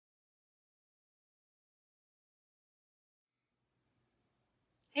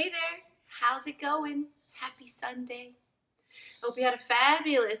Hey there, how's it going? Happy Sunday. Hope you had a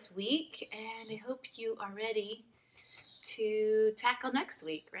fabulous week, and I hope you are ready to tackle next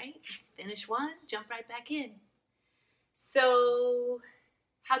week, right? Finish one, jump right back in. So,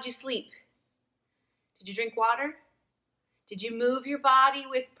 how'd you sleep? Did you drink water? Did you move your body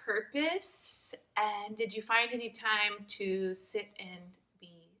with purpose? And did you find any time to sit and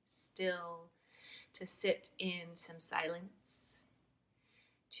be still, to sit in some silence,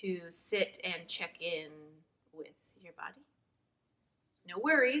 to sit and check in with your body? No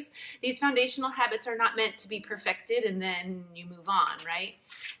worries. These foundational habits are not meant to be perfected and then you move on, right?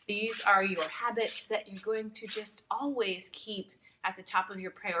 These are your habits that you're going to just always keep at the top of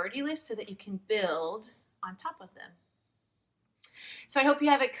your priority list so that you can build on top of them. So I hope you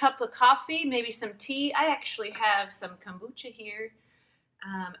have a cup of coffee, maybe some tea. I actually have some kombucha here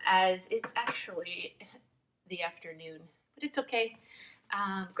as it's actually the afternoon, but it's okay.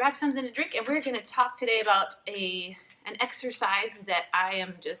 Grab something to drink, and we're going to talk today about an exercise that I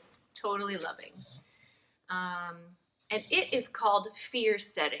am just totally loving. And it is called fear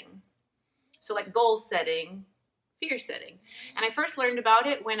setting. So like goal setting, fear setting. And I first learned about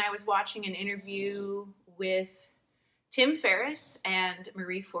it when I was watching an interview with Tim Ferriss and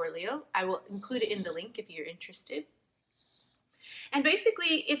Marie Forleo. I will include it in the link if you're interested. And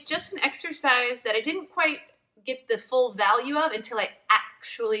basically, it's just an exercise that I didn't quite get the full value of until I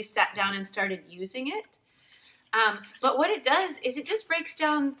actually sat down and started using it. But what it does is it just breaks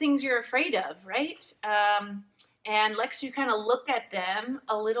down things you're afraid of, right? And lets you kind of look at them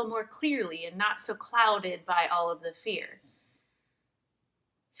a little more clearly and not so clouded by all of the fear.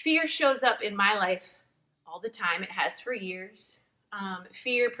 Fear shows up in my life all the time. It has for years.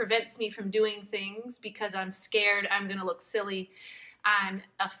 Fear prevents me from doing things because I'm scared I'm going to look silly. I'm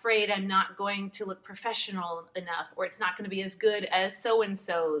afraid I'm not going to look professional enough, or it's not going to be as good as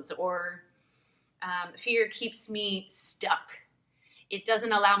so-and-so's, or fear keeps me stuck. It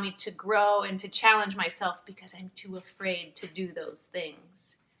doesn't allow me to grow and to challenge myself because I'm too afraid to do those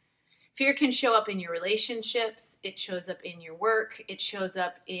things. Fear can show up in your relationships. It shows up in your work. It shows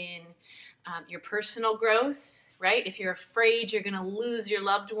up in your personal growth, right? If you're afraid you're going to lose your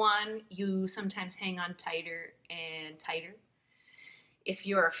loved one, you sometimes hang on tighter and tighter. If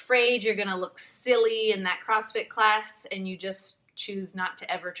you're afraid you're going to look silly in that CrossFit class and you just choose not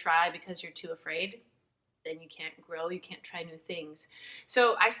to ever try because you're too afraid, then you can't grow, you can't try new things.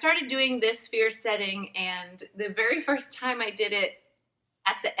 So I started doing this fear setting, and the very first time I did it,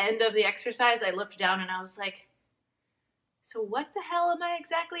 at the end of the exercise, I looked down and I was like, so what the hell am I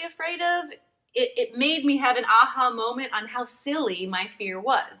exactly afraid of? It made me have an aha moment on how silly my fear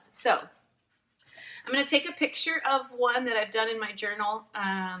was. So I'm going to take a picture of one that I've done in my journal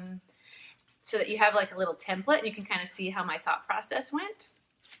so that you have like a little template and you can kind of see how my thought process went.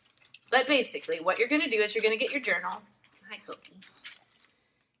 But basically what you're going to do is you're going to get your journal. Hi, Cookie.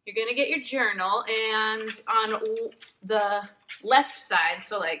 You're going to get your journal, and on the left side,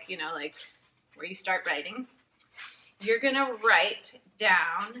 so like, you know, like where you start writing, you're going to write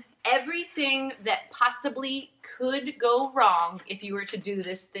down everything that possibly could go wrong if you were to do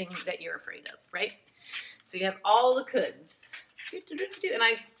this thing that you're afraid of, right? So you have all the coulds. And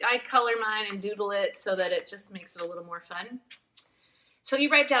I color mine and doodle it so that it just makes it a little more fun. So you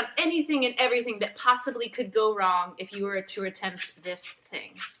write down anything and everything that possibly could go wrong if you were to attempt this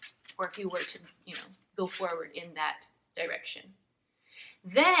thing, or if you were to, you know, go forward in that direction.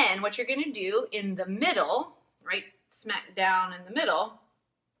 Then what you're going to do in the middle, right smack down in the middle,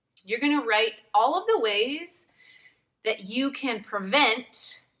 you're going to write all of the ways that you can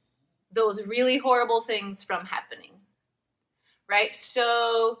prevent those really horrible things from happening, right?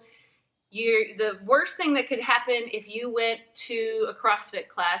 So the worst thing that could happen if you went to a CrossFit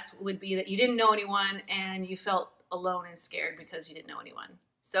class would be that you didn't know anyone and you felt alone and scared because you didn't know anyone.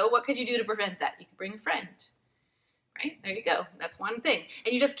 So what could you do to prevent that? You could bring a friend, right? There you go. That's one thing.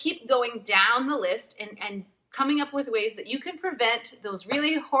 And you just keep going down the list and coming up with ways that you can prevent those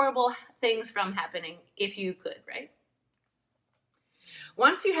really horrible things from happening if you could, right?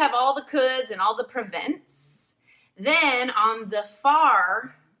 Once you have all the coulds and all the prevents, then on the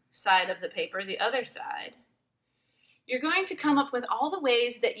far side of the paper, the other side, you're going to come up with all the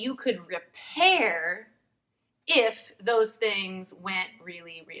ways that you could repair if those things went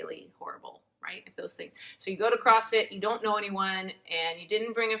really, really horrible, right? If those things. So you go to CrossFit, you don't know anyone, and you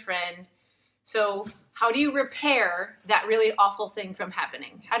didn't bring a friend. So how do you repair that really awful thing from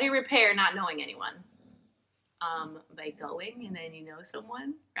happening? How do you repair not knowing anyone? By going and then you know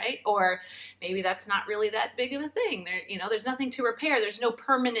someone, right? Or maybe that's not really that big of a thing. There's nothing to repair. There's no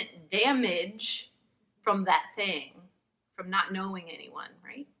permanent damage from that thing, from not knowing anyone,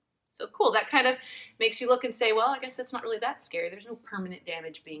 right? So cool. That kind of makes you look and say, well, I guess that's not really that scary. There's no permanent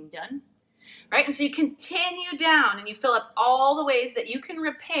damage being done, right? And so you continue down and you fill up all the ways that you can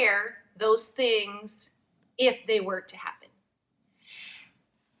repair those things if they were to happen.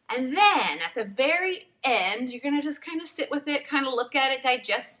 And then at the very end, you're going to just kind of sit with it, kind of look at it,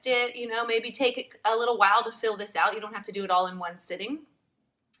 digest it, you know, maybe take a little while to fill this out. You don't have to do it all in one sitting.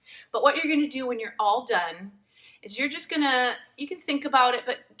 But what you're going to do when you're all done is you're just going to, you can think about it,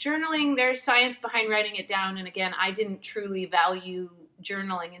 but journaling, there's science behind writing it down. And again, I didn't truly value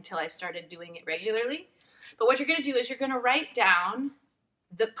journaling until I started doing it regularly. But what you're going to do is you're going to write down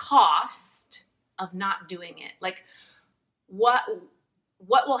the cost of not doing it. Like what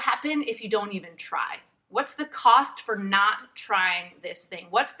will happen if you don't even try? What's the cost for not trying this thing?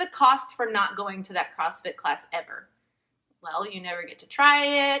 What's the cost for not going to that CrossFit class ever? Well, you never get to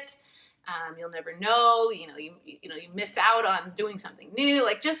try it. You'll never know. You miss out on doing something new.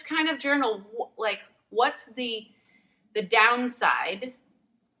 Like, just kind of journal. Like, what's the downside?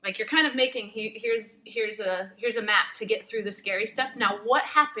 Like, you're kind of making here's a map to get through the scary stuff. Now, what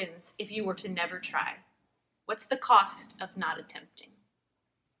happens if you were to never try? What's the cost of not attempting?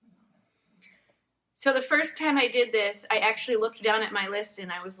 So the first time I did this, I actually looked down at my list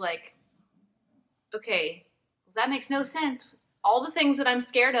and I was like, okay, that makes no sense. All the things that I'm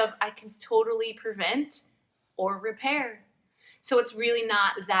scared of, I can totally prevent or repair. So it's really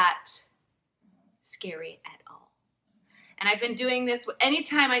not that scary at all. And I've been doing this.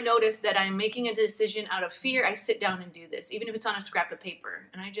 Anytime I notice that I'm making a decision out of fear, I sit down and do this, even if it's on a scrap of paper.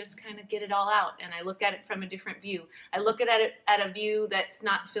 And I just kind of get it all out and I look at it from a different view. I look at it at a view that's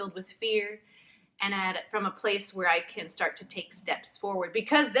not filled with fear, and at it from a place where I can start to take steps forward.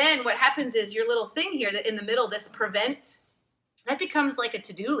 Because then what happens is your little thing here that in the middle, this prevent, that becomes like a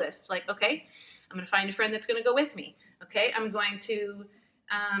to-do list. Like, okay, I'm going to find a friend that's going to go with me. Okay, I'm going to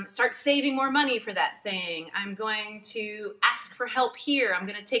start saving more money for that thing. I'm going to ask for help here. I'm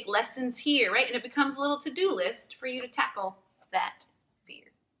going to take lessons here, right? And it becomes a little to-do list for you to tackle that fear.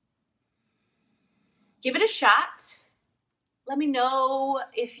 Give it a shot. Let me know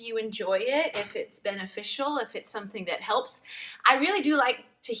if you enjoy it, if it's beneficial, if it's something that helps. I really do like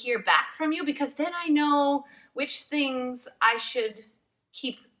to hear back from you, because then I know which things I should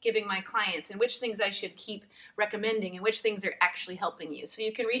keep giving my clients and which things I should keep recommending and which things are actually helping you. So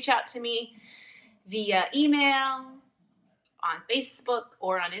you can reach out to me via email, on Facebook,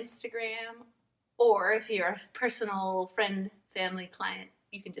 or on Instagram, or if you're a personal friend, family, client,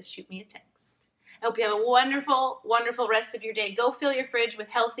 you can just shoot me a text. I hope you have a wonderful, wonderful rest of your day. Go fill your fridge with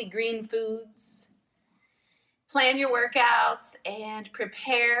healthy green foods. Plan your workouts and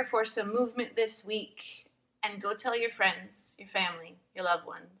prepare for some movement this week. And go tell your friends, your family, your loved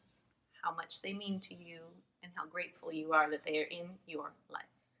ones how much they mean to you and how grateful you are that they are in your life.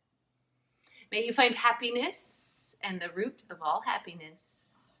 May you find happiness and the root of all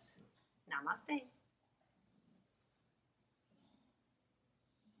happiness. Namaste.